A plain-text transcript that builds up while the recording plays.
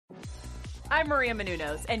I'm Maria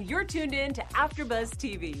Menounos, and you're tuned in to AfterBuzz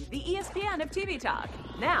TV, the ESPN of TV talk.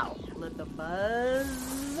 Now, let the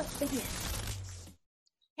buzz begin.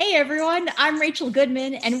 Hey everyone, I'm Rachel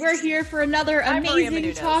Goodman, and we're here for another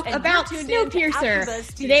amazing talk about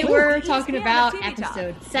Snowpiercer. Today we're talking about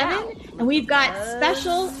episode 7, and we've got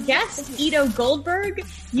special guest Ito Goldberg.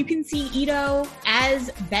 You can see Ito as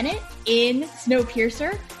Bennett in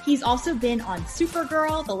Snowpiercer. He's also been on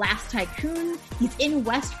Supergirl, The Last Tycoon. He's in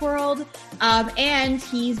Westworld, and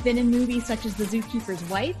he's been in movies such as The Zookeeper's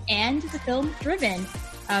Wife and the film Driven.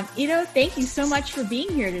 Ito, thank you so much for being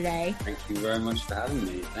here today. Thank you very much for having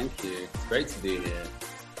me. Thank you. It's great to be here.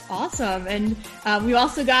 Awesome. And we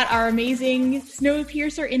also got our amazing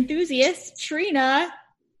Snowpiercer enthusiast, Trina.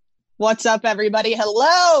 What's up, everybody?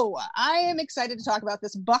 Hello. I am excited to talk about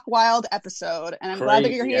this buck wild episode, and I'm glad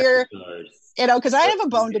that you're here. Because I have a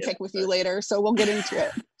bone to pick with you later, so we'll get into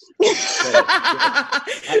it.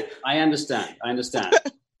 I understand.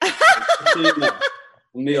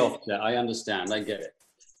 Me off there. I understand. I get it.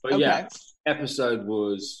 But yeah, episode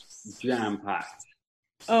was jam-packed.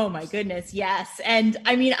 Oh my goodness, yes. And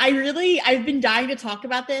I mean, I've been dying to talk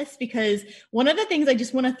about this because one of the things I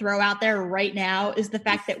just want to throw out there right now is the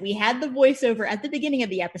fact that we had the voiceover at the beginning of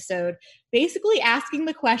the episode basically asking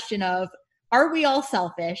the question of, are we all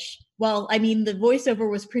selfish? Well, I mean, the voiceover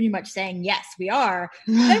was pretty much saying, yes, we are.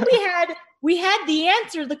 Then we had the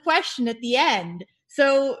answer to the question at the end.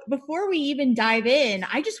 So before we even dive in,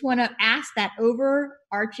 I just want to ask that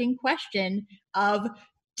overarching question of,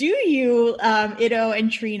 do you, Ito and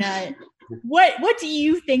Trina, what do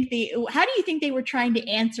you think how do you think they were trying to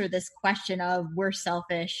answer this question of we're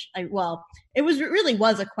selfish? It really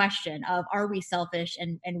was a question of, are we selfish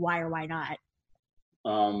and why or why not?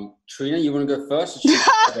 Trina, you want to go first?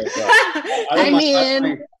 I don't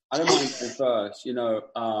mind going first.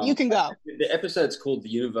 You can go. The episode's called "The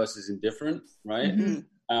Universe is Indifferent," right? Mm-hmm.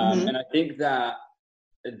 And I think that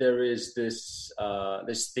there is this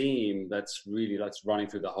theme that's running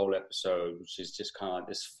through the whole episode, which is just kind of like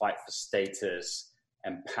this fight for status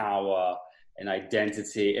and power and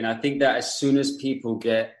identity. And I think that as soon as people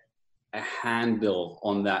get a handle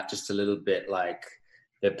on that, just a little bit, like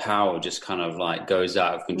their power just kind of like goes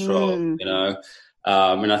out of control,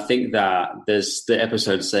 and I think that there's the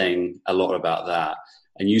episode saying a lot about that.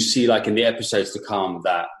 And you see, like in the episodes to come,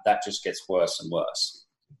 that just gets worse and worse.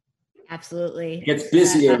 Absolutely. It gets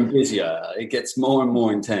busier and busier. It gets more and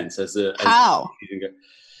more intense as the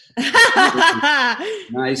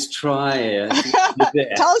nice try.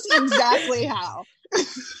 Tell us exactly how.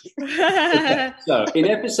 Okay, so in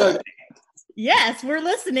episode, yes, we're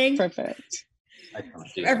listening. Perfect.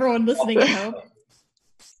 Everyone listening at home.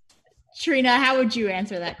 Trina, how would you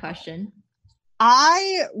answer that question?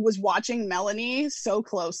 I was watching Melanie so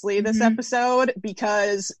closely this episode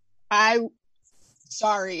because I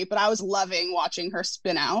was loving watching her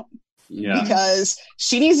spin out because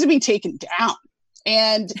she needs to be taken down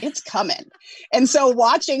and it's coming. And so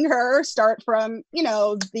watching her start from,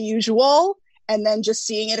 the usual and then just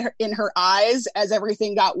seeing it in her eyes as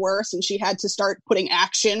everything got worse and she had to start putting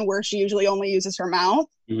action where she usually only uses her mouth.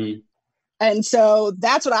 Mm-hmm. And so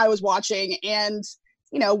that's what I was watching. And,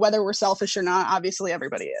 whether we're selfish or not, obviously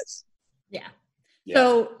everybody is. Yeah.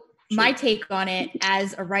 So my take on it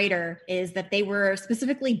as a writer is that they were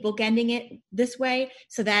specifically bookending it this way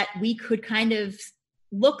so that we could kind of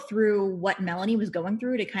look through what Melanie was going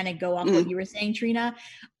through to kind of go off what you were saying, Trina.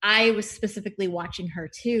 I was specifically watching her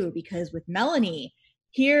too, because with Melanie,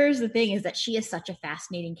 here's the thing is that she is such a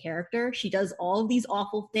fascinating character. She does all of these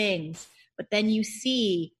awful things. But then you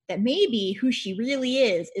see that maybe who she really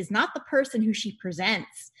is not the person who she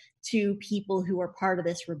presents to people who are part of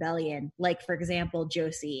this rebellion, like, for example,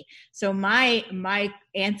 Josie. So my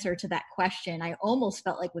answer to that question, I almost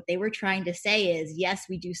felt like what they were trying to say is, yes,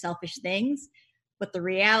 we do selfish things, but the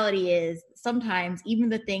reality is sometimes even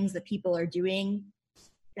the things that people are doing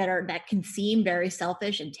that can seem very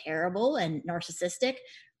selfish and terrible and narcissistic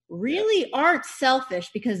really aren't selfish,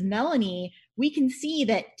 because Melanie, we can see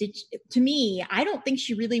that, to me, I don't think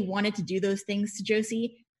she really wanted to do those things to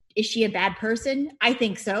Josie. Is she a bad person? I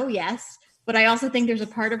think so, yes. But I also think there's a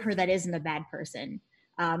part of her that isn't a bad person.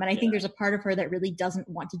 And I think there's a part of her that really doesn't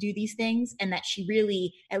want to do these things, and that she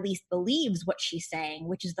really at least believes what she's saying,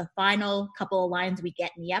 which is the final couple of lines we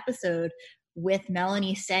get in the episode with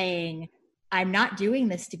Melanie saying, I'm not doing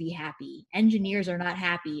this to be happy. Engineers are not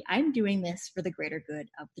happy. I'm doing this for the greater good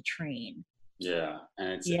of the train. Yeah.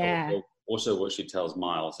 And it's also what she tells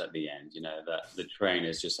Miles at the end, that the train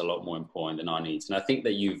is just a lot more important than our needs. And I think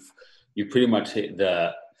that you pretty much hit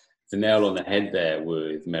the nail on the head there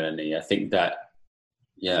with Melanie. I think that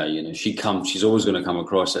Yeah, she's always going to come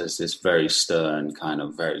across as this very stern, kind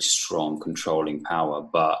of very strong, controlling power,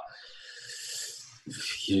 but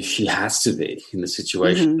she has to be in the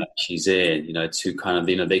situation that she's in, to kind of,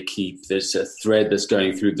 they keep this thread that's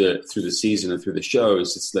going through the season and through the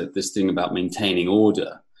shows. It's like this thing about maintaining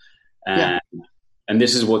order. And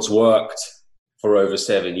this is what's worked for over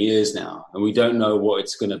 7 years now. And we don't know what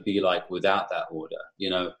it's going to be like without that order,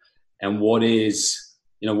 and what is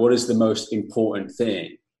the most important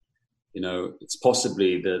thing? It's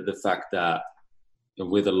possibly the fact that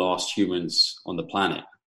we're the last humans on the planet,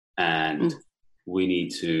 and we need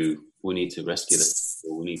to rescue them.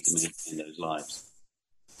 We need to maintain those lives.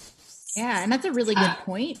 Yeah, and that's a really good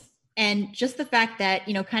point. And just the fact that,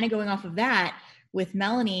 kind of going off of that with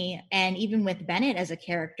Melanie and even with Bennett as a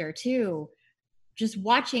character too, just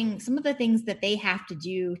watching some of the things that they have to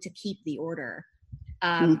do to keep the order.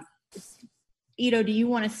 Ido, do you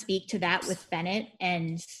want to speak to that with Bennett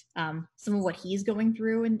and some of what he's going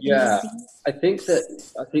through? I think that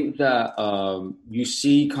you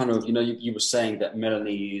see kind of, you were saying that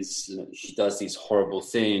Melanie is, she does these horrible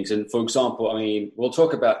things. And for example, I mean, we'll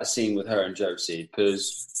talk about the scene with her and Josie,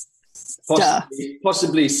 because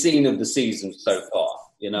possibly scene of the season so far,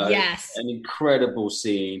 Yes. An incredible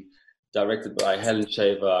scene directed by Helen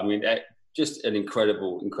Shaver. I mean, just an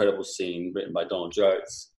incredible there's written by Donald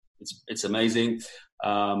Jones. It's amazing,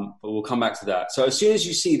 but we'll come back to that. So as soon as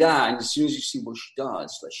you see that, and as soon as you see what she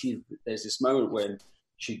does, there's this moment when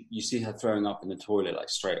you see her throwing up in the toilet like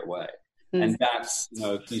straight away, and that's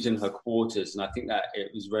she's in her quarters, and I think that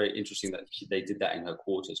it was very interesting that they did that in her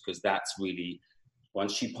quarters, because that's really,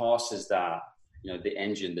 once she passes that,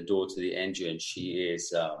 the door to the engine, she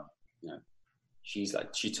is,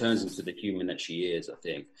 she turns into the human that she is, I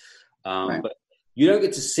think, but you don't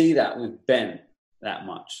get to see that with Ben that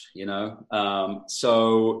much,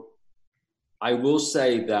 so I will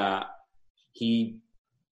say that he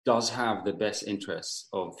does have the best interests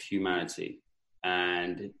of humanity,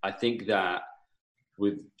 and I think that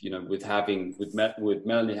with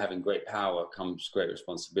Melanie having great power comes great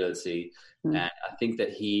responsibility, and I think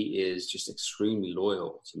that he is just extremely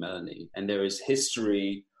loyal to Melanie, and there is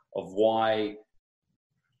history of why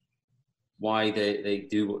they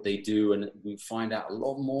do what they do, and we find out a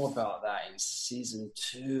lot more about that in season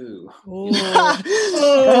 2.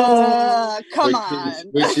 Come on.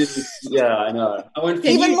 Which is I know. I went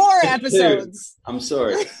even more episodes. I'm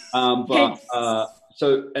sorry, but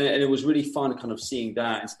so and it was really fun, kind of seeing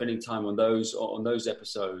that and spending time on those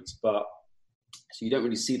episodes. But so you don't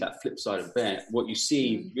really see that flip side of Ben. What you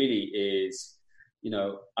see really is,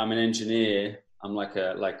 I'm an engineer. I'm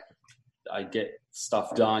I get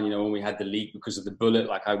stuff done, when we had the leak because of the bullet,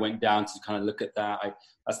 I went down to kind of look at that.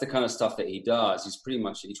 That's the kind of stuff that he does. He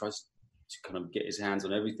tries to kind of get his hands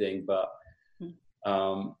on everything, but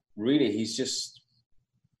really he's just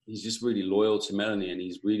really loyal to Melanie, and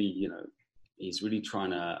he's really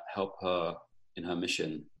trying to help her in her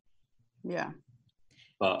mission. Yeah.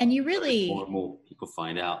 But and you really, more and more people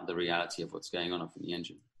find out the reality of what's going on up in the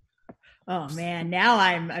engine. Oh man, now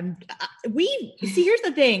here's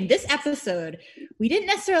the thing. This episode, we didn't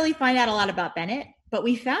necessarily find out a lot about Bennett, but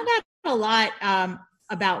we found out a lot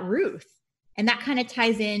about Ruth. And that kind of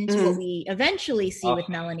ties into what we eventually see with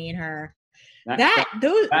Melanie and her. That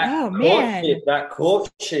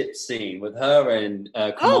courtship scene with her and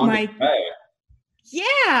Commander Ray.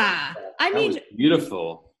 Yeah. I mean, was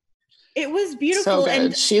beautiful. It was beautiful. So good.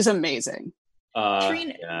 And she's amazing.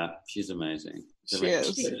 Trina, yeah, she's amazing. She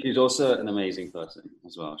is. She's also an amazing person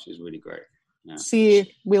as well. She's really great. Yeah.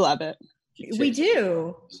 See, we love it. We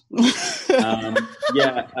do.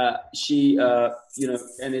 She,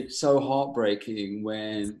 and it's so heartbreaking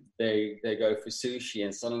when they go for sushi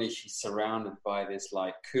and suddenly she's surrounded by this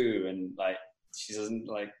coup, and she doesn't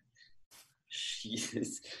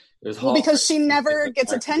because she never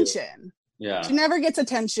gets attention. Yeah. She never gets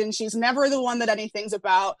attention. She's never the one that anything's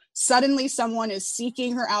about. Suddenly someone is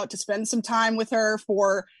seeking her out to spend some time with her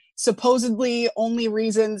for supposedly only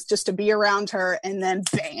reasons just to be around her, and then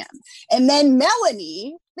bam. And then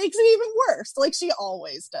Melanie makes it even worse, like she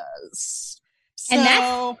always does. And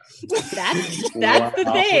that's the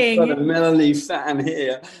thing. We've got a Melanie fan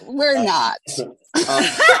here. We're not.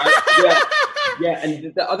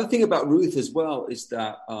 And the other thing about Ruth as well is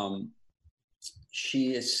that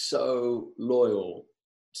she is so loyal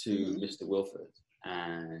to Mr. Wilford,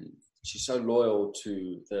 and she's so loyal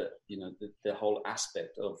to the whole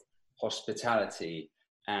aspect of hospitality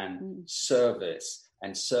and service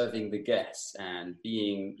and serving the guests and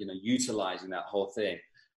being, utilizing that whole thing.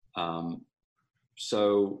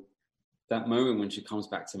 So that moment when she comes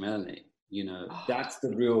back to Melanie, you know, that's the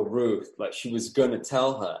real Ruth. Like, she was going to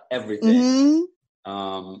tell her everything.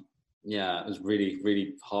 Yeah, it was really,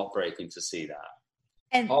 really heartbreaking to see that.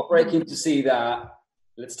 And heartbreaking to see that.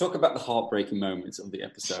 Let's talk about the heartbreaking moments of the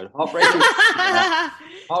episode. Heartbreaking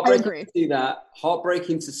to see that.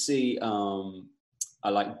 Heartbreaking to see I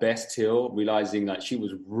like Bess Till realizing that she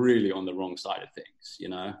was really on the wrong side of things, you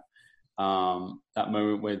know. That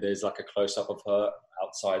moment where there's like a close-up of her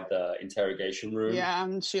outside the interrogation room. Yeah,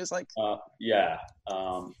 and she was like...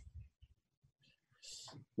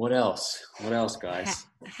 What else? What else, guys?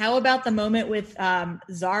 How about the moment with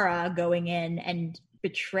Zara going in and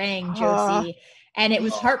betraying Josie? And it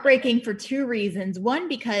was heartbreaking for two reasons. One,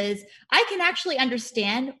 because I can actually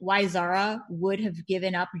understand why Zara would have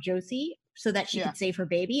given up Josie so that she could save her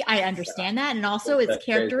baby. I understand that. And also it's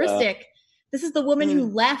characteristic. This is the woman who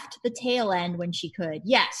left the tail end when she could.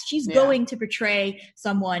 Yes, she's going to betray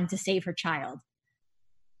someone to save her child.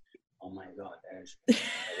 Oh my God.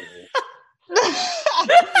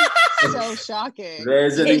 So shocking.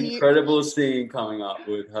 There's an incredible scene coming up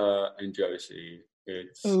with her and Josie.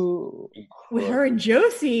 It's with her and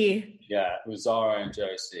Josie. Yeah, with Zara and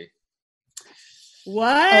Josie.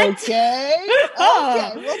 What? Okay.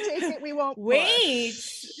 Okay, we'll take it. We won't. Wait.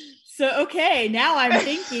 So, okay, now I'm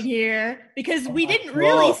thinking here because we didn't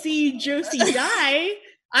really see Josie die.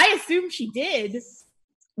 I assume she did.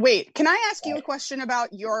 Wait, can I ask you a question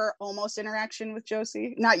about your almost interaction with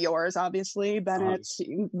Josie? Not yours, obviously, Bennett's.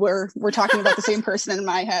 We're talking about the same person in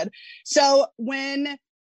my head. So when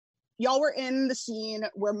y'all were in the scene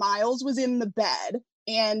where Miles was in the bed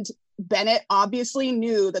and Bennett obviously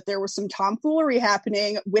knew that there was some tomfoolery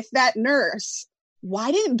happening with that nurse,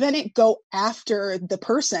 why didn't Bennett go after the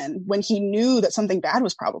person when he knew that something bad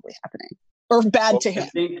was probably happening or bad to him?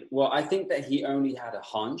 I think that he only had a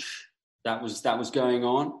hunch that was going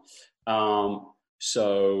on.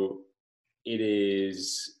 So it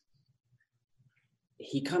is.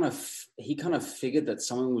 He kind of figured that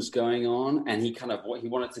something was going on, and he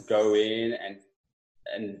wanted to go in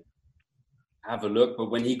and have a look.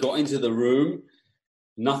 But when he got into the room,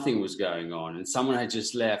 nothing was going on, and someone had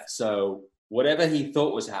just left. So whatever he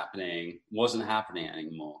thought was happening wasn't happening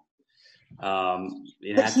anymore. But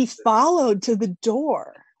he followed to the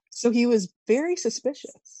door, so he was very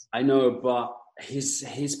suspicious. I know, but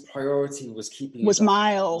his priority was keeping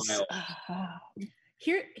Miles.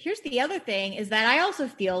 Here's the other thing is that I also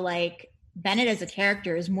feel like Bennett as a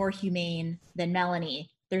character is more humane than Melanie.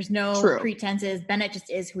 There's no pretenses. Bennett just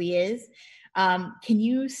is who he is. Can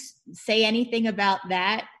you say anything about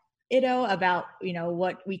that, Ido, about, you know,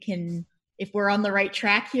 what we can, if we're on the right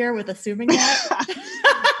track here with assuming that?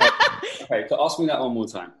 Okay, so ask me that one more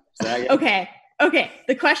time. Okay.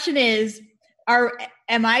 The question is,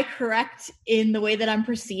 am I correct in the way that I'm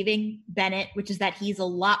perceiving Bennett, which is that he's a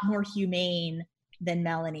lot more humane than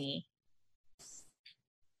Melanie?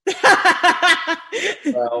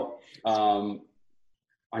 Well,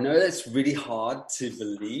 I know that's really hard to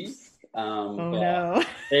believe. No.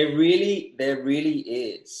 There really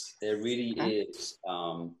is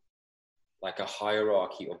like a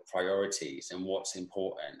hierarchy of priorities and what's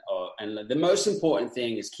important. And the most important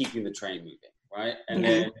thing is keeping the train moving, right? And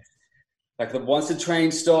then, once the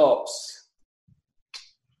train stops,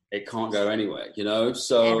 it can't go anywhere, you know?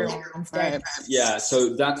 So yeah,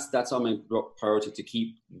 so that's our main priority, to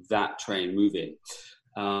keep that train moving.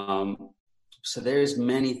 So there's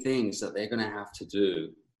many things that they're going to have to do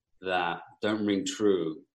that don't ring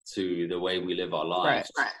true to the way we live our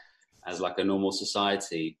lives as like a normal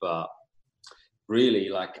society. But really,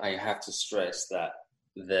 like, I have to stress that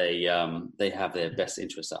they have their best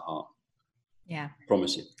interests at heart. Yeah.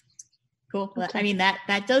 Promise you. Cool. Okay. I mean,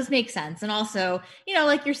 that does make sense. And also, you know,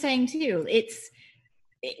 like you're saying too,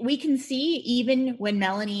 we can see even when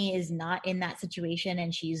Melanie is not in that situation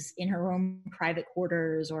and she's in her own private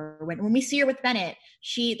quarters, or when we see her with Bennett,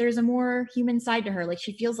 there's a more human side to her. Like,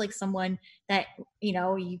 she feels like someone that, you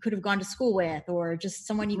know, you could have gone to school with, or just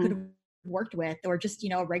someone you could have worked with, or just, you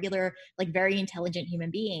know, a regular, like, very intelligent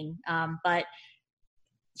human being. But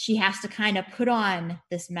she has to kind of put on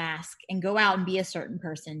this mask and go out and be a certain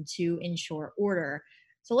person to ensure order.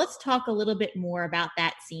 So let's talk a little bit more about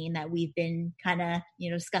that scene that we've been kind of, you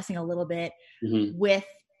know, discussing a little bit with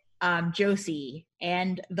Josie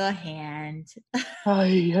and the hand. What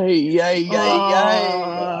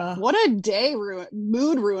a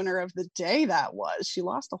mood ruiner of the day that was. She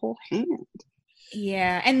lost a whole hand.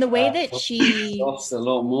 Yeah, and the way that she lost a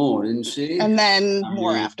lot more, didn't she? And then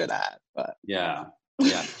more after that. But yeah. We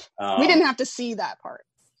didn't have to see that part.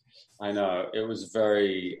 I know, it was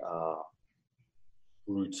very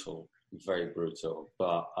brutal, very brutal.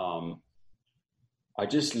 But I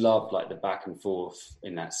just loved like the back and forth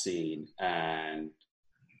in that scene, and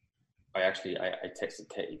I texted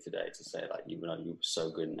Katie today to say like you were so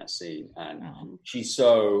good in that scene, and she's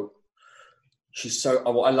so.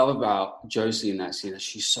 What I love about Josie in that scene is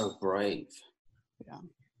she's so brave. Yeah.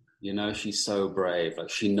 You know, she's so brave. Like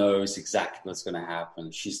she knows exactly what's going to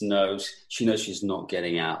happen. She knows she's not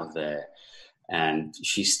getting out of there, and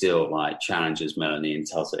she still like challenges Melanie and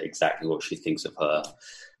tells her exactly what she thinks of her.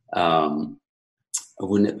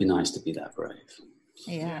 Wouldn't it be nice to be that brave?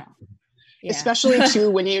 Yeah. Especially too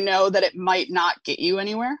when you know that it might not get you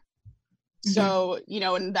anywhere. So, you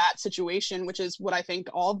know, in that situation, which is what I think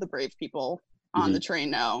all of the brave people on the train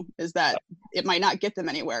know, is that it might not get them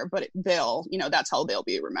anywhere, but they'll, you know, that's how they'll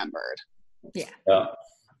be remembered. Yeah.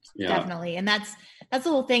 Definitely. And that's the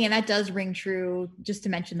whole thing. And that does ring true, just to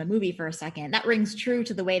mention the movie for a second, that rings true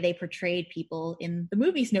to the way they portrayed people in the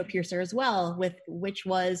movie Snowpiercer as well, which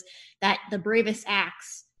was that the bravest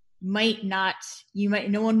acts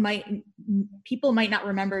people might not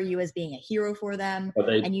remember you as being a hero for them. But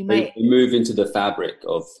they might move into the fabric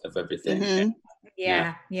of everything.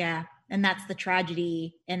 Yeah. And that's the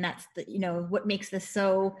tragedy. And that's the, you know, what makes this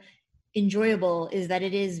so enjoyable is that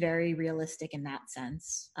it is very realistic in that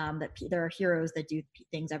sense, that there are heroes that do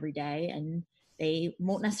things every day and they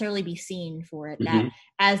won't necessarily be seen for it. That,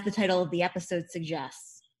 as the title of the episode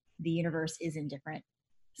suggests, the universe is indifferent.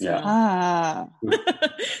 So,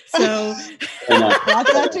 so brought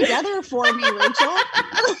that together for me, Rachel.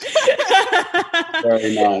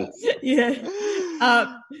 Very nice.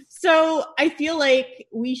 Yeah. So I feel like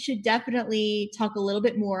we should definitely talk a little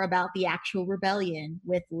bit more about the actual rebellion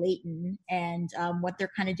with Leighton and what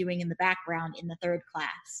they're kind of doing in the background in the third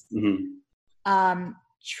class.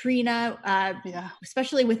 Trina,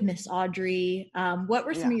 especially with Miss Audrey, what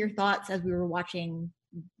were some of your thoughts as we were watching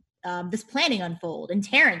this planning unfold? And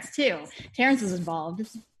Terrence too. Terrence is involved.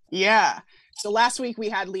 Yeah. So last week we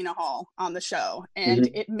had Lena Hall on the show, and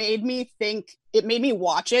it made me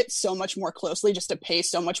watch it so much more closely, just to pay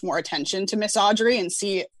so much more attention to Miss Audrey and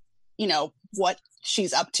see, you know, what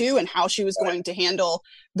she's up to and how she was going to handle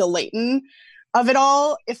the Leighton of it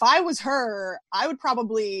all. If I was her, I would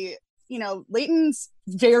probably, you know, Leighton's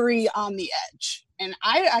very on the edge, and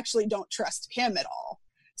I actually don't trust him at all.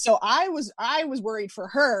 So I was worried for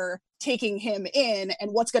her taking him in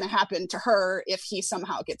and what's going to happen to her if he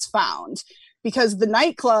somehow gets found, because the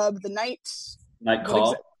night car, which is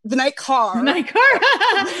the nightclub.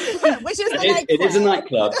 It is a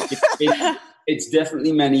nightclub. It's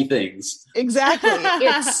definitely many things. Exactly.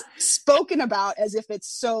 It's spoken about as if it's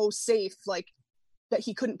so safe, like that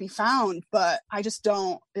he couldn't be found, but I just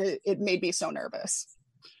don't. It made me so nervous.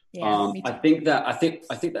 Yeah, I think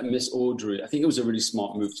that Miss Audrey, I think it was a really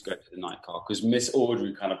smart move to go to the night car, because Miss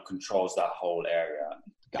Audrey kind of controls that whole area.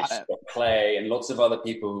 Got it. Clay and lots of other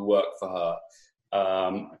people who work for her.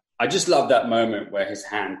 I just love that moment where his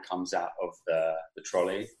hand comes out of the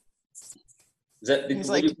trolley. He's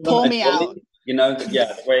like, pull me out. You know,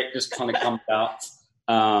 the way it just kind of comes out.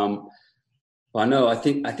 I know. I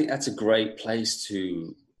think that's a great place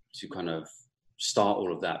to kind of start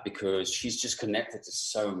all of that, because she's just connected to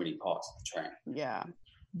so many parts of the train.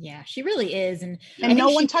 Yeah, she really is, and no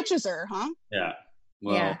one touches her, huh? Yeah.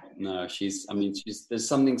 Well, no, she's. There's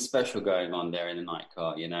something special going on there in the night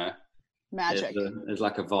car, you know. Magic. There's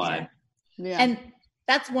like a vibe. Yeah. And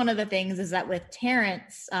that's one of the things, is that with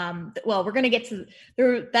Terrence, we're going to get to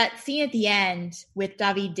that scene at the end with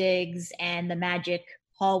Daveed Diggs and the magic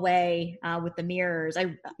hallway with the mirrors.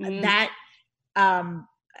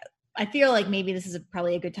 I feel like maybe this is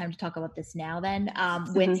probably a good time to talk about this now then,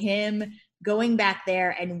 with him going back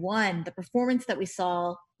there, and the performance that we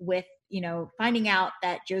saw with, you know, finding out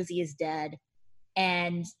that Josie is dead,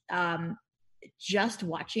 and just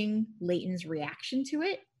watching Leighton's reaction to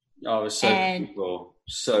it. Oh, it was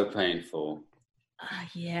so painful.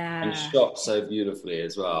 Yeah. And shot so beautifully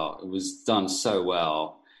as well. It was done so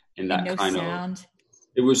well in that sound.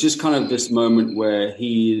 It was just kind of this moment where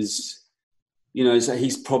he's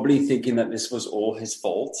probably thinking that this was all his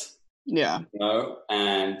fault. Yeah. You know,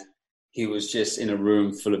 and he was just in a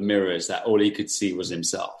room full of mirrors that all he could see was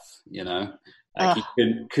himself, you know? Like he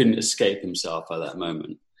couldn't escape himself at that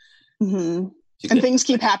moment. Mm-hmm. And things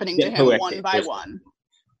keep happening to him one by one.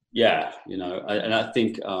 Yeah, you know, and I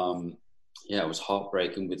think, it was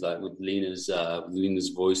heartbreaking with Lena's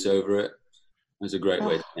voice over it. It was a great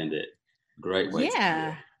way to end it. Great way.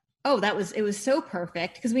 Yeah. It was so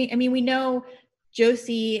perfect, because we know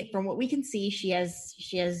Josie, from what we can see, she has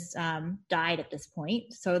died at this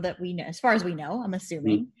point, so that we know, as far as we know, I'm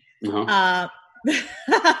assuming.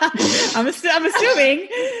 I'm assuming.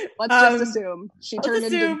 Let's just assume she turned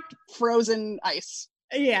into frozen ice.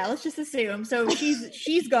 Yeah, let's just assume. So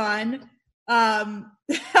she's gone. But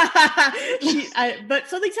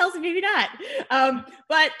something tells me maybe not.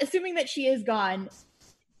 But assuming that she is gone,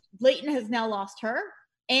 Leighton has now lost her,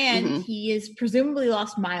 and he is presumably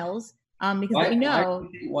lost Miles. Because we know.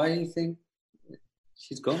 Why do you think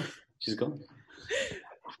she's gone? She's gone.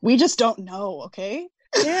 We just don't know. Okay.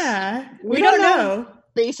 Yeah, we don't know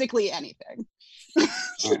basically anything.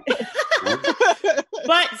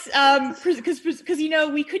 But because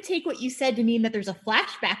we could take what you said to mean that there's a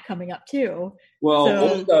flashback coming up too. Well,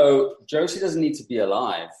 also Josie doesn't need to be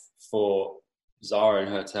alive for Zara and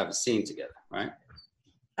her to have a scene together, right?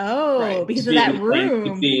 Oh, right. Because of that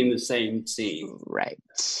room. Be in the same scene, right?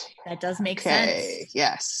 That does make sense.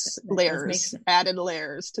 Yes, layers, added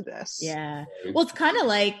layers to this. Yeah. Well, it's kind of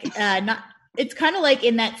like It's kind of like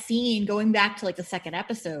in that scene going back to like the second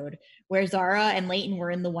episode where Zara and Leighton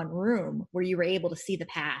were in the one room where you were able to see the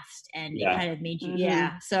past and it kind of made you,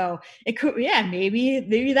 So it could,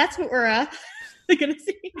 maybe that's what we're gonna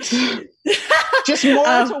see. Just more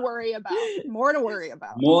to worry about.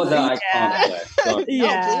 More than I can't. No,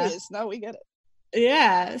 please. No, we get it.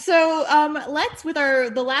 Yeah. So let's, with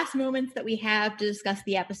the last moments that we have to discuss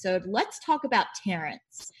the episode, let's talk about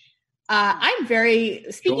Terrence. I'm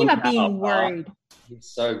speaking about being worried. He's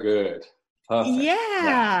so good. Perfect.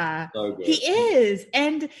 Yeah, so good. He is.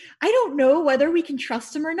 And I don't know whether we can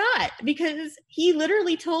trust him or not, because he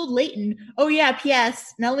literally told Leighton, oh yeah,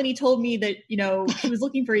 P.S. Melanie told me that, she was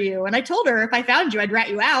looking for you. And I told her if I found you, I'd rat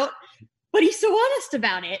you out. But he's so honest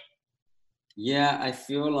about it. Yeah, I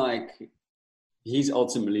feel like he's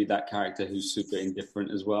ultimately that character who's super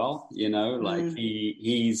indifferent as well. Like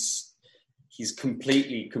he's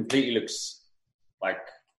completely looks like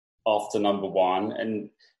after number one, and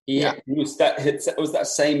it was that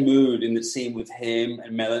same mood in the scene with him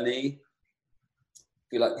and Melanie. I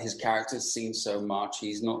feel like his character's seen so much.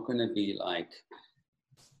 He's not going to be like,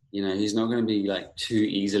 he's not going to be like too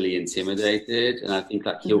easily intimidated, and I think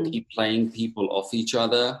like he'll keep playing people off each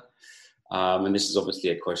other. And this is obviously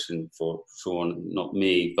a question for Sean, not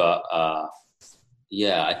me, but I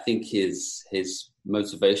think his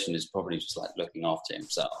motivation is probably just like looking after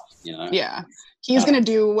himself, Yeah, he's going to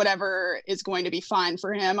do whatever is going to be fine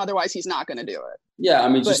for him. Otherwise, he's not going to do it. Yeah, I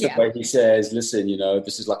mean, just the way he says, "Listen,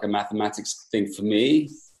 this is like a mathematics thing for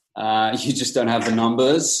me. You just don't have the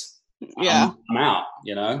numbers. Yeah, I'm out."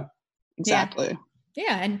 Exactly.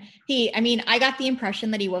 Yeah, and I got the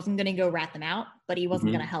impression that he wasn't going to go rat them out, but he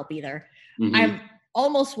wasn't going to help either. I'm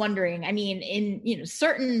almost wondering. I mean,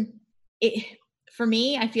 for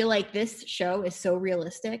me, I feel like this show is so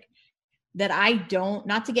realistic that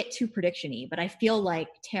not to get too prediction-y, but I feel like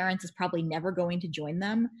Terrence is probably never going to join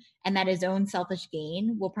them, and that his own selfish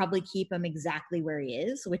gain will probably keep him exactly where he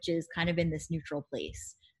is, which is kind of in this neutral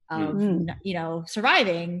place of,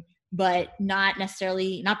 surviving, but not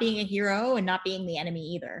necessarily not being a hero and not being the enemy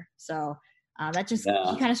either. So that just,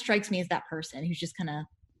 he kind of strikes me as that person who's just kind of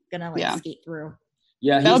gonna skate through.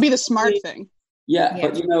 Yeah. That would be the smart thing. Yeah.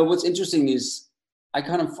 But what's interesting is, I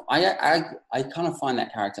kind of find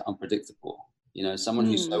that character unpredictable. Someone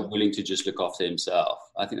who's so willing to just look after himself.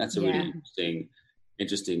 I think that's a really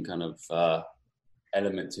interesting kind of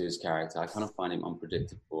element to his character. I kind of find him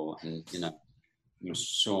unpredictable, and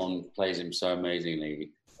Sean plays him so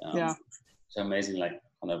amazingly. So amazing, like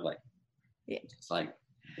kind of like it's like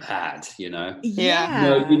bad. Yeah.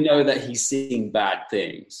 We know that he's seeing bad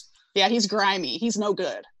things. Yeah, he's grimy. He's no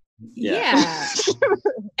good. Yeah.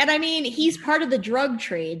 And I mean, he's part of the drug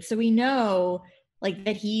trade, so we know like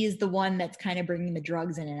that he is the one that's kind of bringing the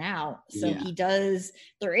drugs in and out. So he is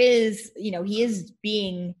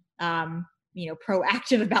being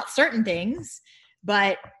proactive about certain things,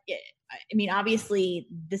 but I mean, obviously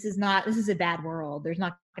this is a bad world. There's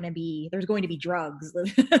going to be drugs.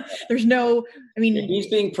 He's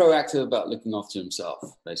being proactive about looking after himself,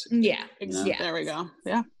 basically. Yeah. There we go.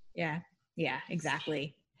 Yeah,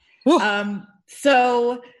 exactly. Ooh.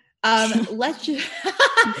 Let's just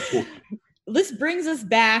this brings us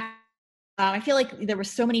back. I feel like there were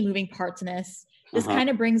so many moving parts in this. This kind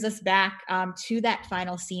of brings us back to that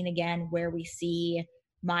final scene again where we see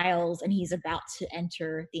Miles and he's about to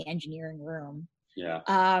enter the engineering room. Yeah.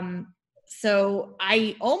 So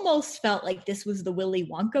I almost felt like this was the Willy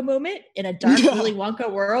Wonka moment in a dark Willy Wonka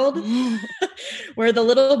world where the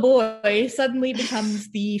little boy suddenly becomes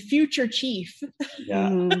the future chief.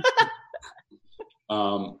 Yeah.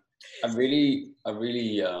 I really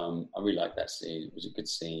liked that scene. It was a good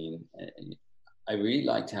scene. I really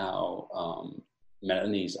liked how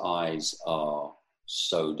Melanie's eyes are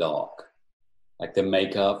so dark. like the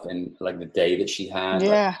makeup and like the day that she had.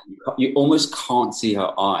 Yeah. Like, you almost can't see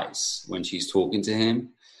her eyes when she's talking to him.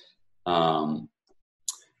 And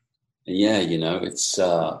yeah, you know, it's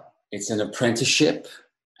an apprenticeship,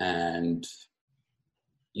 and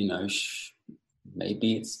you know,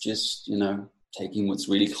 maybe it's just, you know, taking what's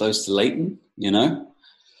really close to Leighton, you know.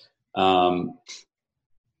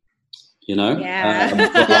 You know, yeah.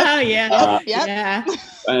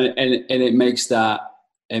 And it makes that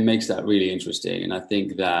really interesting. And I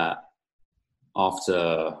think that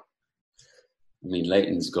after, I mean,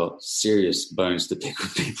 Leighton's got serious bones to pick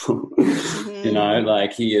with people. You know,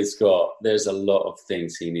 like there's a lot of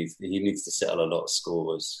things he needs to settle a lot of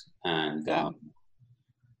scores. And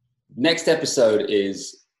next episode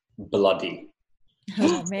is bloody.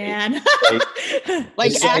 Oh man.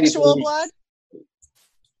 Like actual blood?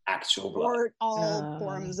 Actual blood. Or all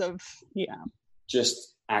forms of,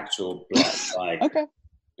 just actual blood. Like, okay.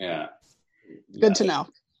 Yeah. Good to know.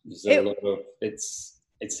 There's a lot of, it's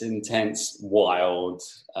intense, wild.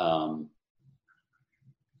 I'm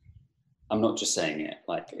not just saying it.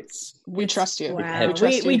 Like we trust you. Wow.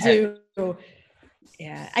 We do.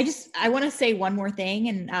 Yeah. I want to say one more thing,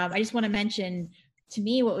 and I just want to mention, to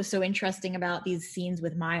me, what was so interesting about these scenes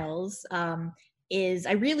with Miles is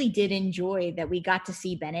I really did enjoy that we got to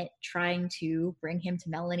see Bennett trying to bring him to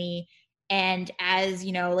Melanie. And as,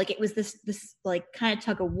 you know, like it was this like kind of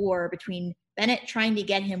tug of war between Bennett trying to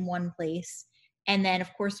get him one place. And then,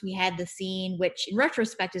 of course, we had the scene, which in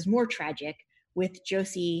retrospect is more tragic, with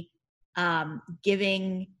Josie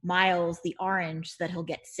giving Miles the orange so that he'll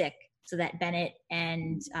get sick, so that Bennett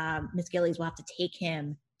and Miss Gillies will have to take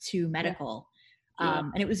him to medical.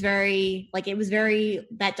 And it was very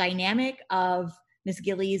that dynamic of Miss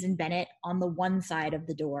Gillies and Bennett on the one side of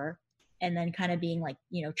the door, and then kind of being like,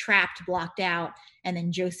 you know, trapped, blocked out, and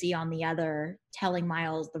then Josie on the other telling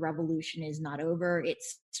Miles the revolution is not over.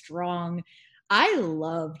 It's strong. I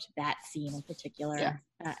loved that scene in particular. Yeah.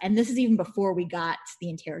 And this is even before we got to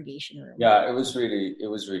the interrogation room. Yeah, it was really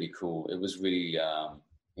cool. It was really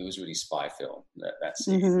spy film, that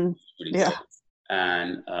scene. Mm-hmm. Really good.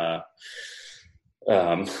 And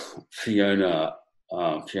Fiona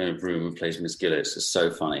Broome, who plays Miss Gillis, is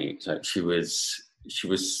so funny. So she was,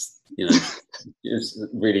 you know, it's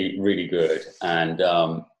really, really good. And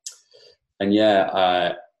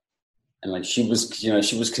like she was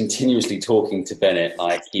continuously talking to Bennett,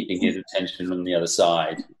 like keeping his attention on the other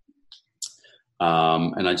side.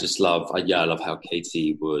 And I just love how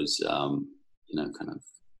Katie was, you know, kind of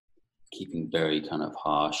keeping very kind of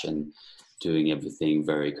harsh and doing everything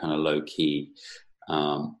very kind of low key.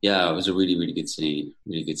 It was a really, really good scene.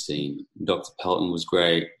 Really good scene. Dr. Pelton was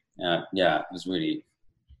great. It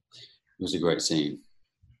was a great scene.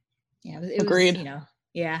 Yeah, it agreed. Was,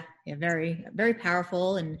 you know, very, very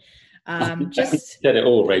powerful. And just said it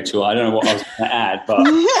all, Rachel. I don't know what I was going to add, but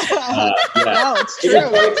no, it's true.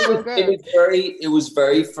 It was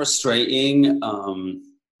very frustrating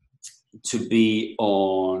to be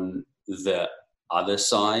on the other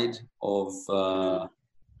side of the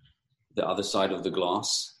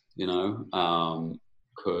glass, you know,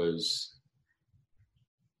 because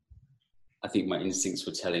I think my instincts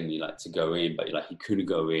were telling me like to go in, but like he couldn't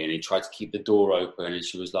go in. He tried to keep the door open, and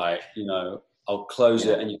she was like, you know, I'll close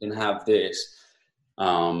it and you can have this.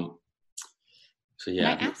 So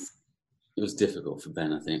yeah, it was difficult for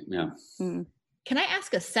Ben, I think. Yeah. Can I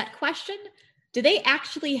ask a set question? Do they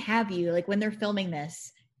actually have you, like when they're filming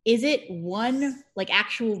this, is it one like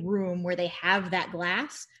actual room where they have that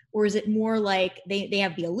glass? Or is it more like they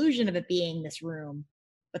have the illusion of it being this room,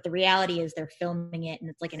 but the reality is they're filming it and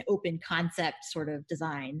it's like an open concept sort of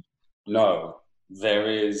design? No,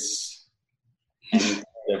 there is an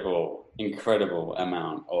incredible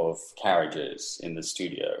amount of carriages in the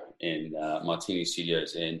studio, in Martini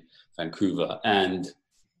Studios in Vancouver. And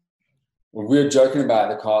we were joking about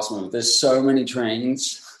the cast member. There's so many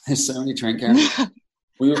trains. There's so many train carriages.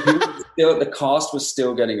 The cast was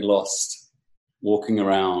still getting lost walking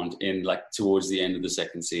around in like towards the end of the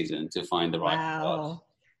second season to find the right car.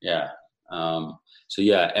 Yeah. So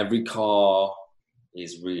yeah, every car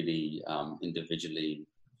is really individually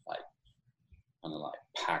like kind of like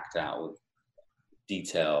packed out with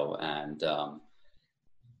detail, and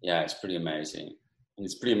it's pretty amazing. And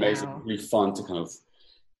it's pretty amazing. Wow. Really fun to kind of,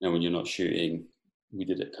 you know, when you're not shooting, we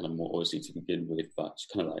did it kind of more obviously to begin with, but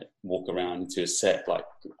just kind of like walk around into a set. Like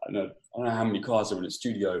I don't know how many cars are in a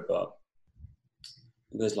studio, but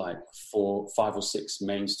there's like 5 or 6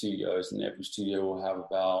 main studios, and every studio will have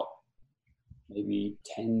about maybe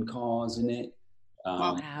 10 cars in it.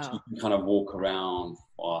 So you can kind of walk around,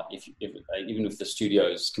 or even if the studio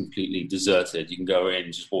is completely deserted, you can go in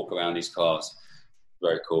and just walk around these cars.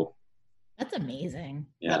 very cool. That's amazing.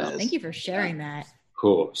 Yeah. Thank you for sharing that. Of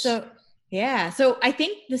course. So I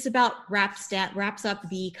think this about wraps up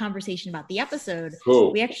the conversation about the episode.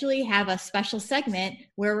 Cool. We actually have a special segment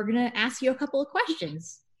where we're going to ask you a couple of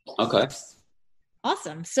questions. Okay.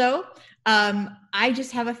 Awesome. So I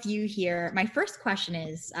just have a few here. My first question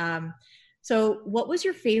is, so what was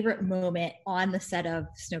your favorite moment on the set of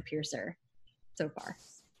Snowpiercer so far?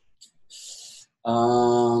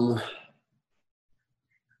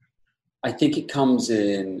 I think it comes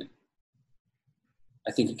in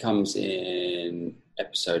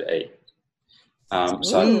episode 8.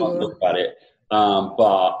 So I can't look at it.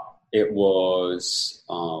 But it was,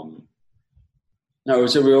 it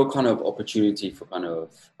was a real kind of opportunity for kind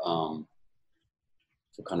of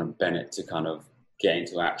Bennett to kind of get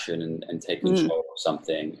into action and take control of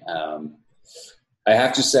something. I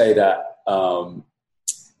have to say that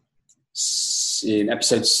in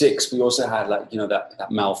episode 6, we also had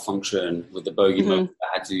that malfunction with the bogey motor that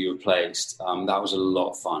had to be replaced. That was a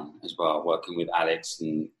lot of fun as well, working with Alex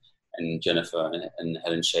and Jennifer and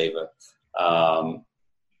Helen Shaver.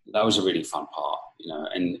 That was a really fun part,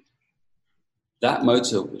 and that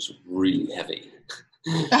motor was really heavy.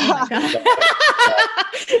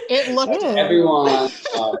 It looked everyone.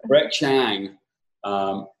 Brett Chang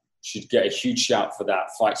should get a huge shout for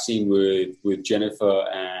that fight scene with Jennifer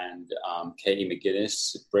and Katie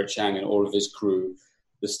McGinnis. Brett Chang and all of his crew,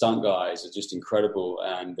 the stunt guys, are just incredible.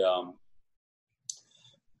 And so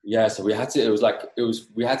we had to.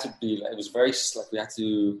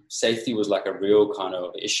 Safety was like a real kind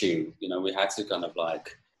of issue. We had to kind of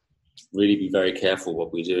like really be very careful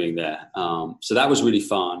what we're doing there. So that was really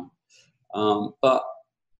fun. But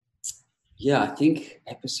yeah, I think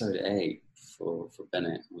episode 8 for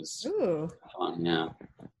Bennett was fun. Yeah.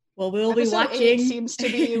 Well, we'll episode be watching. 8 seems to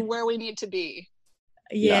be where we need to be.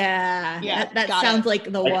 Yeah. That sounds like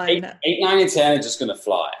the one. 8, 9, and 10 are just gonna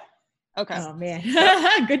fly. Okay. Oh man,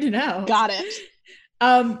 good to know. Got it.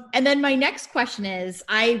 And then my next question is,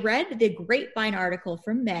 I read the Grapevine article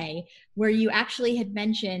from May where you actually had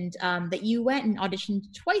mentioned that you went and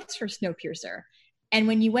auditioned twice for Snowpiercer. And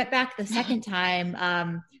when you went back the second time,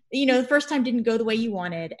 the first time didn't go the way you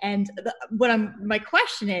wanted. And my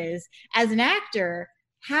question is, as an actor,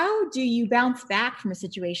 how do you bounce back from a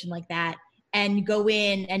situation like that and go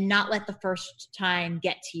in and not let the first time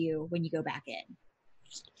get to you when you go back in?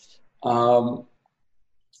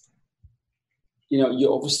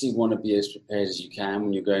 You obviously want to be as prepared as you can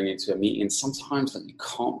when you're going into a meeting. Sometimes you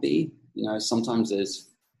can't be. Sometimes there's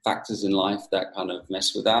factors in life that kind of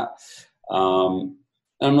mess with that. And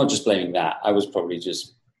I'm not just blaming that. I was probably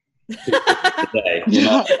just today,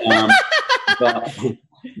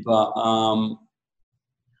 but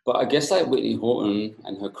I guess like Whitney Horton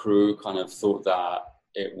and her crew kind of thought that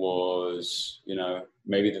it was,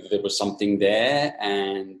 maybe that there was something there,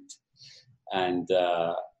 and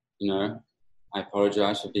I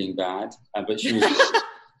apologize for being bad, but she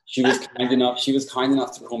was kind enough. She was kind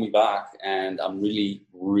enough to call me back, and I'm really,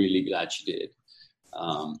 really glad she did,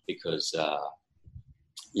 because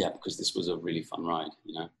this was a really fun ride.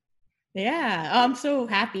 Yeah, I'm so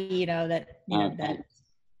happy, that.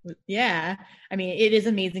 Yeah, I mean, it is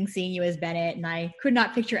amazing seeing you as Bennett, and I could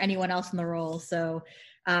not picture anyone else in the role. So,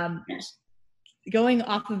 going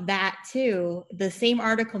off of that too, the same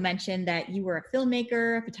article mentioned that you were a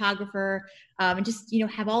filmmaker, a photographer, and just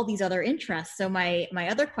have all these other interests. So my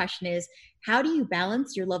other question is, how do you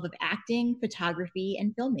balance your love of acting, photography,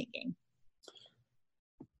 and filmmaking?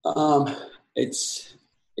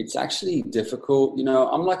 It's actually difficult.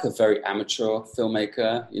 I'm like a very amateur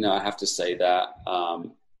filmmaker. I have to say that.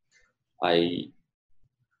 I'm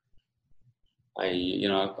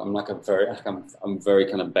very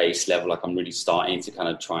kind of base level. Like I'm really starting to kind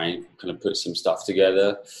of try and kind of put some stuff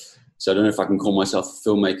together. So I don't know if I can call myself a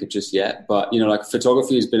filmmaker just yet, but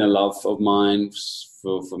photography has been a love of mine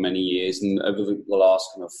for many years. And over the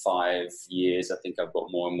last kind of 5 years, I think I've got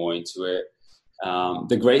more and more into it.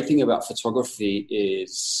 The great thing about photography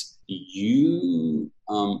is you,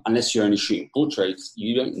 unless you're only shooting portraits,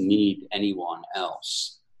 you don't need anyone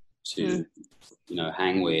else to,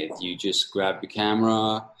 hang with. You just grab your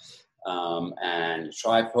camera and your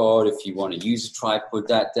tripod if you want to use a tripod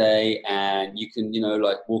that day, and you can,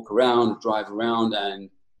 walk around, drive around, and,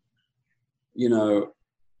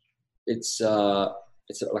 it's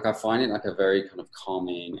like I find it like a very kind of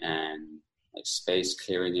calming and like space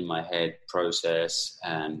clearing in my head process,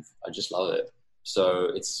 and I just love it.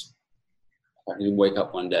 So I can wake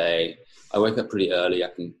up one day, I wake up pretty early, I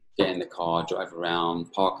can get in the car, drive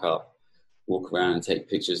around, park up, walk around and take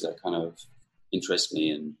pictures that kind of interest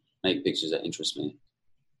me and make pictures that interest me.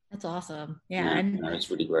 That's awesome. Yeah. Yeah, And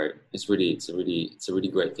it's really great. It's a really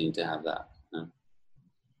great thing to have that. Yeah.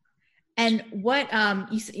 And what, I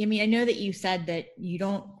know that you said that you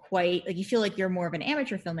don't quite, like, you feel like you're more of an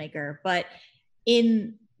amateur filmmaker, but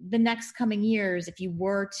in the next coming years, if you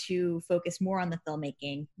were to focus more on the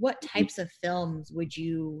filmmaking, what types of films do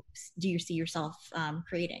you see yourself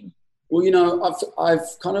creating? Well,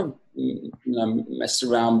 I've kind of messed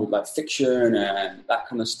around with like fiction and that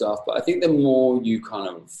kind of stuff, but I think the more you kind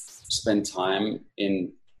of spend time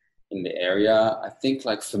in the area, I think,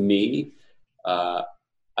 like, for me, I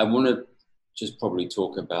want to just probably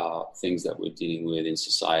talk about things that we're dealing with in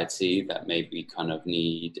society that maybe kind of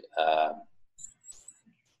need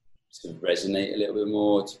to resonate a little bit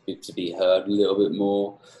more, to be heard a little bit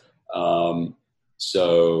more.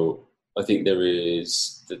 So I think there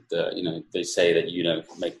is that, they say that,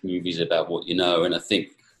 make movies about what you know. And I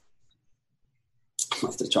think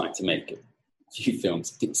after trying to make a few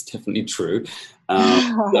films, I think it's definitely true.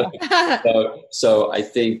 So I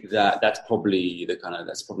think that's probably the kind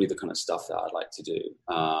of stuff that I'd like to do.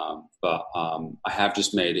 But I have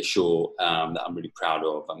just made a short that I'm really proud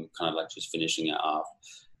of. I'm kind of like just finishing it up.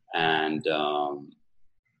 And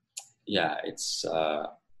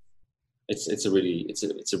it's a really,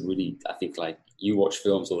 I think, like, you watch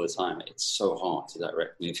films all the time, it's so hard to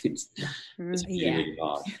direct movies. It's really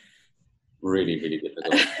hard. Really, really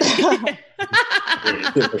difficult.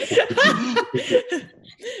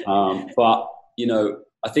 But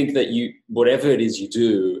I think that whatever it is you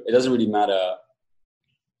do, it doesn't really matter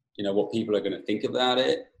what people are going to think about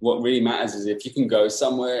it. What really matters is if you can go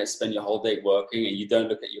somewhere and spend your whole day working and you don't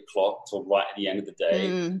look at your clock till right at the end of the day,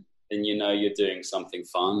 then you're doing something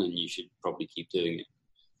fun, and you should probably keep doing it.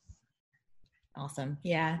 Awesome.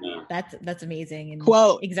 Yeah. That's amazing. And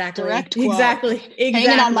quote. Exactly. Direct quote. Exactly.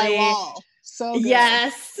 Hanging on my wall. So good.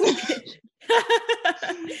 Yes.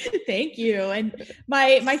 Thank you. And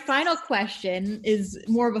my final question is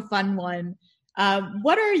more of a fun one.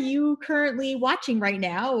 What are you currently watching right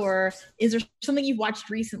now, or is there something you've watched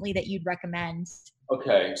recently that you'd recommend?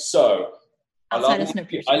 Okay, so I love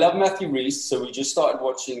Matthew Rhys. So we just started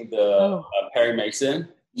watching the Perry Mason.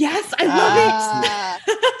 Yes, I love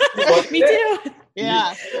it. Me too.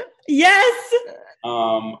 Yeah. Yes.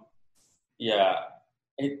 Yeah.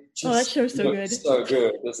 It just that show's so good. So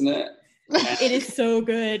good, doesn't it? It is so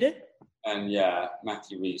good. And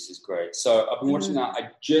Matthew Rhys is great. So I've been watching that.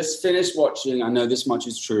 I just finished watching, I Know This Much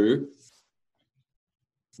Is True.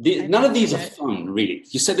 None of these are fun, really.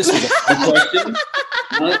 You said this was a fun question.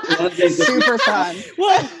 None of these are super fun.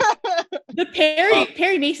 Well, the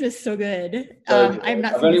Perry Mason is so good.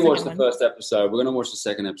 I've only watched the first episode. We're going to watch the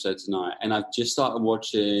second episode tonight. And I've just started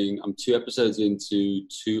watching, I'm 2 episodes into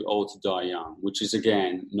Too Old to Die Young, which is,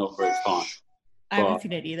 again, not very fun. I haven't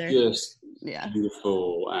seen it either. Just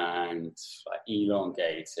beautiful and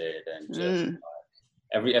elongated, and just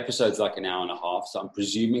every episode's like an hour and a half. So I'm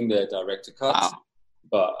presuming they're director cuts,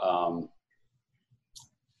 but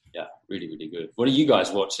really, really good. What are you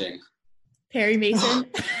guys watching? Perry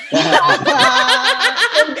Mason.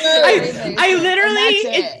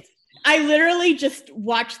 I literally just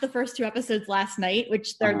watched the first 2 episodes last night,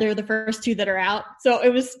 which they're the first 2 that are out. So it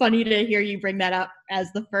was funny to hear you bring that up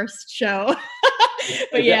as the first show.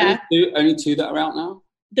 But only 2 that are out now?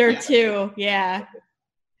 There are 2, yeah.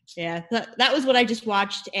 That was what I just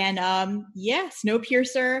watched. And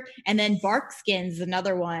Snowpiercer, and then Barkskins,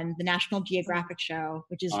 another one, the National Geographic show,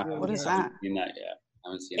 which is really what good. Is that? I haven't seen that yet. I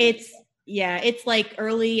haven't seen it. It's like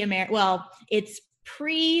early America. Well, it's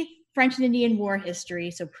pre-French and Indian War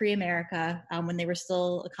history, so pre-America, when they were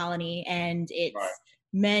still a colony, and it's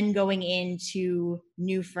men going into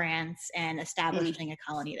New France and establishing a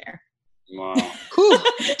colony there. Wow. Cool.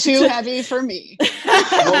 Too heavy for me. There's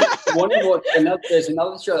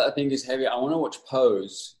another show that I think is heavy. I want to watch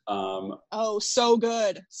Pose. So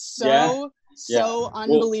good. So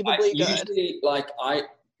unbelievably good. Usually,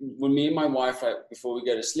 when me and my wife, before we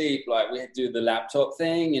go to sleep, we do the laptop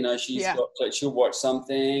thing. She'll watch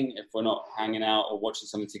something if we're not hanging out or watching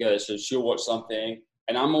something together. So she'll watch something,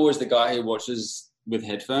 and I'm always the guy who watches with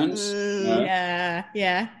headphones.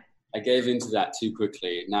 Yeah. I gave into that too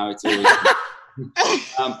quickly. Now it's always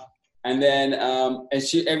and then and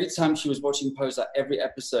she, every time she was watching Pose, every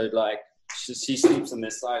episode, she sleeps on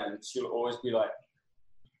this side, and she'll always be like.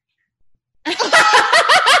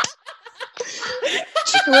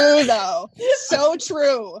 True though, so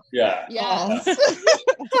true. Yeah. Yes.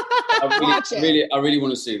 I really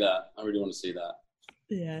want to see that.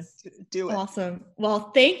 Yeah. Do it. Awesome.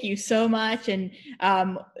 Well, thank you so much. And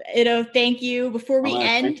Ido, thank you. Before we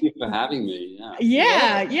end. Thank you for having me.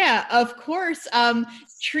 Yeah, of course.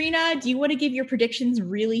 Trina, do you want to give your predictions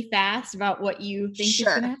really fast about what you think is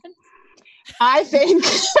going to happen? I think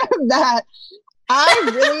that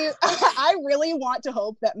I really want to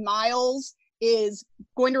hope that Miles is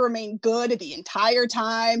going to remain good the entire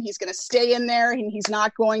time. He's going to stay in there and he's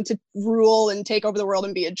not going to rule and take over the world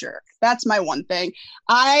and be a jerk. That's my one thing.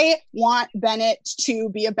 I want Bennett to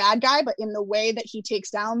be a bad guy, but in the way that he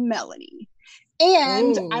takes down Melanie.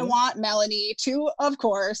 And I want Melanie to, of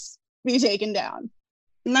course, be taken down.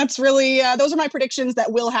 And that's really, those are my predictions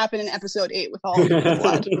that will happen in episode 8 with all of the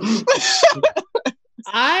blood.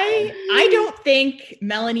 I don't think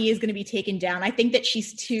Melanie is going to be taken down. I think that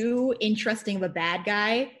she's too interesting of a bad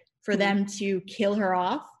guy for them to kill her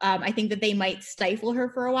off. I think that they might stifle her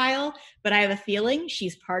for a while, but I have a feeling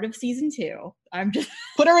she's part of season 2. I'm just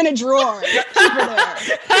put her in a drawer. Keep her there.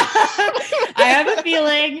 I have a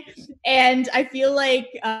feeling, and I feel like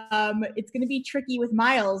it's going to be tricky with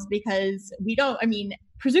Miles because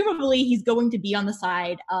presumably he's going to be on the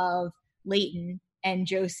side of Leighton and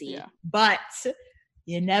Josie, but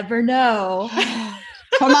you never know.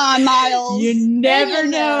 Come on, Miles. You never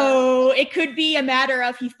know. It could be a matter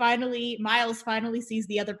of Miles finally sees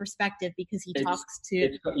the other perspective because he talks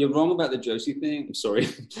to. You're wrong about the Josie thing. I'm sorry,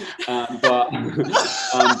 but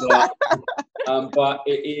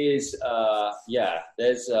it is.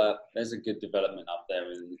 There's a good development up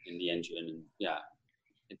there in the engine,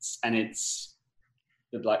 and it's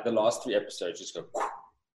like the last 3 episodes just go.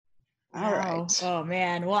 All right. Oh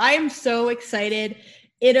man. Well, I am so excited.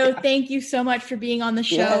 Ido, thank you so much for being on the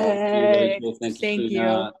show. Thank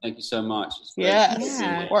you. Thank you so much. Yes,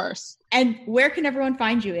 of course. And where can everyone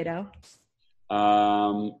find you, Ido?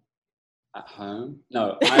 At home?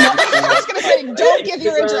 No. I was going to say, don't give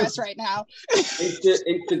your address right now.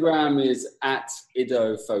 Instagram is at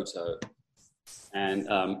Ido Photo and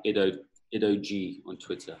Ido G on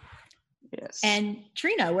Twitter. Yes. And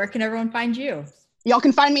Trina, where can everyone find you? Y'all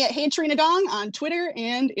can find me at Hey Trina Dong on Twitter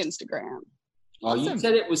and Instagram. Oh, awesome. You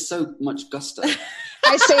said it with so much gusto.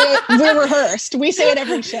 I say it, we're rehearsed. We say it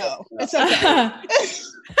every show. It's okay.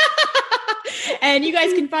 And you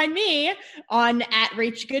guys can find me on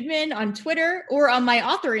 @Rach Goodman on Twitter or on my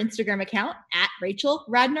author Instagram account @Rachel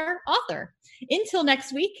Radner Author. Until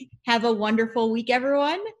next week, have a wonderful week,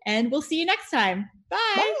 everyone, and we'll see you next time.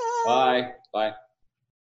 Bye. Bye. Bye.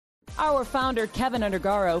 Our founder, Kevin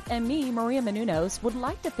Undergaro, and me, Maria Menounos, would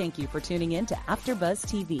like to thank you for tuning in to AfterBuzz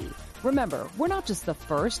TV. Remember, we're not just the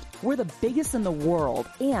first, we're the biggest in the world,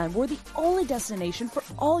 and we're the only destination for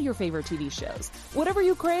all your favorite TV shows. Whatever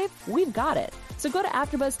you crave, we've got it. So go to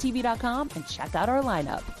AfterBuzzTV.com and check out our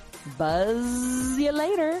lineup. Buzz you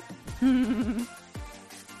later.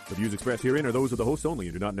 The views expressed herein are those of the hosts only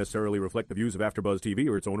and do not necessarily reflect the views of AfterBuzz TV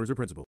or its owners or principals.